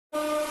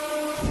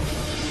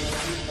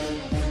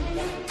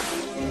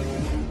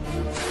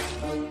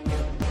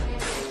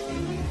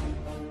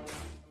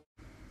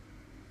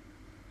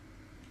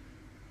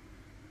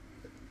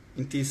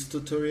In this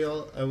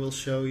tutorial I will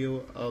show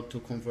you how to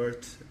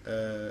convert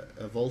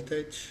a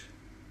voltage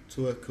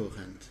to a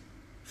current.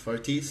 For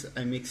this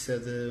I mixed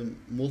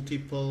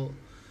multiple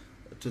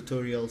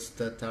tutorials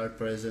that are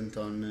present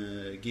on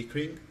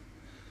Geekring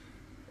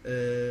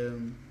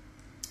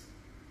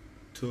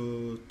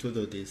to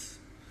do this.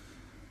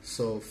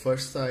 So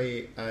first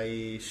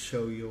I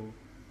show you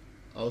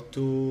how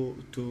to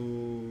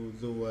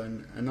do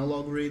an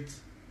analog read.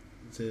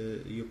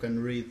 You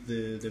can read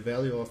the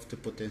value of the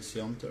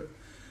potentiometer,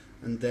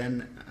 and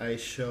then I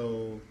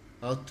show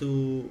how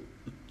to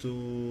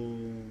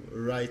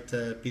write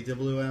a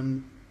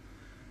PWM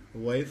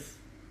wave.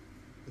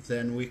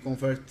 Then we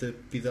convert the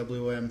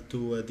PWM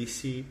to a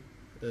DC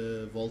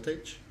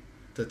voltage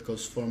that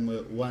goes from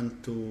 1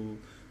 to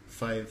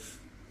 5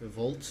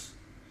 volts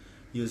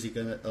using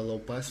a low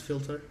pass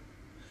filter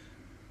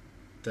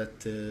that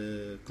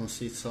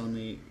consists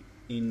only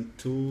in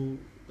two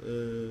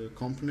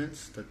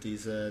components, that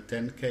is a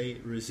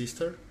 10k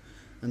resistor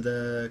and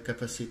a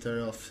capacitor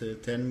of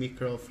 10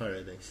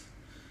 microfarads.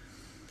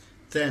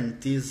 Then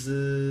this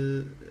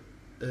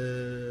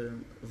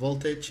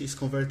voltage is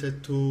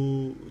converted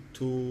to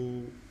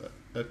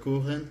a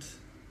current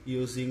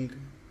using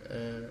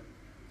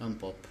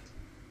OPAMP.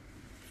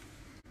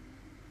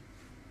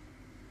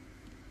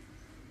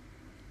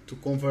 To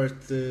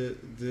convert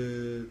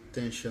the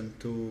tension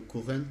to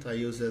current, I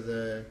used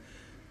a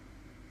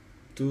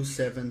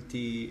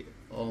 270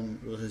 ohm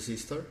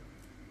resistor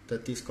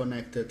that is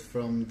connected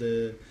from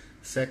the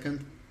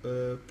second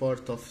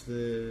port of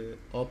the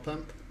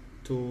OPAMP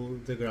to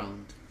the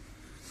ground,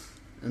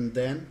 and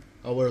then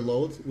our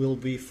load will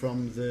be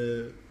from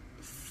the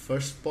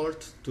first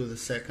port to the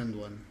second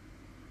one.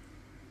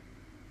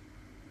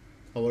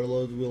 Our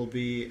load will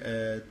be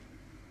a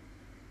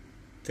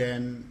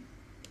 10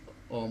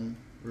 ohm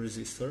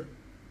resistor.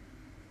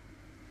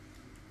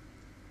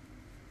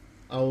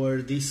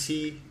 Our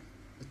DC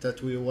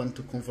that we want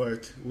to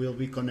convert will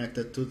be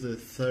connected to the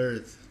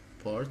third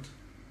port,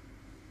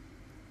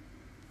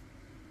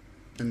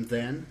 and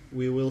then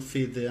we will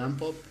feed the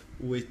amp up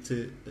with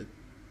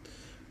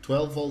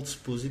 12 volts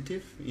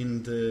positive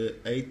in the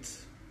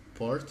 8th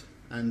port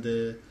and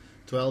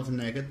 12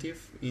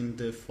 negative in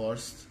the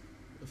fourth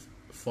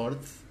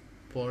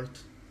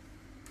port.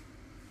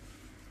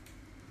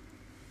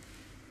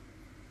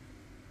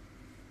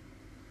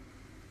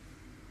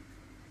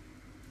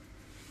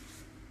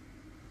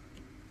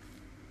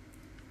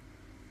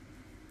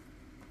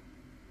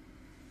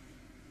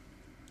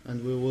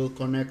 And we will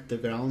connect the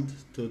ground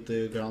to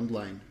the ground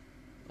line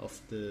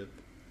of the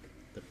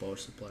power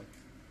supply.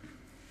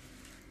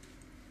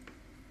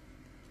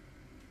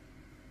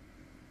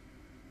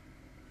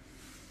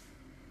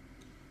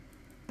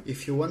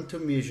 If you want to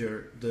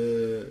measure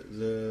the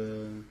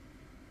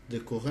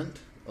current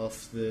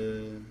of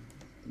the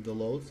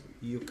load,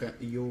 you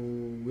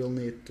will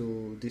need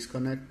to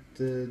disconnect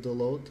the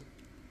load.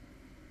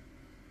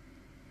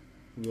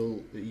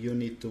 You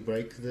need to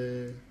break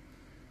the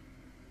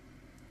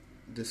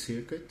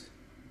circuit,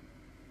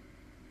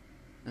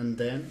 and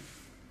then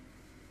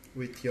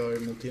with your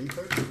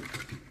multimeter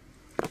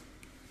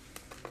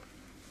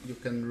you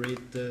can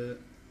read the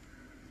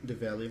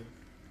value.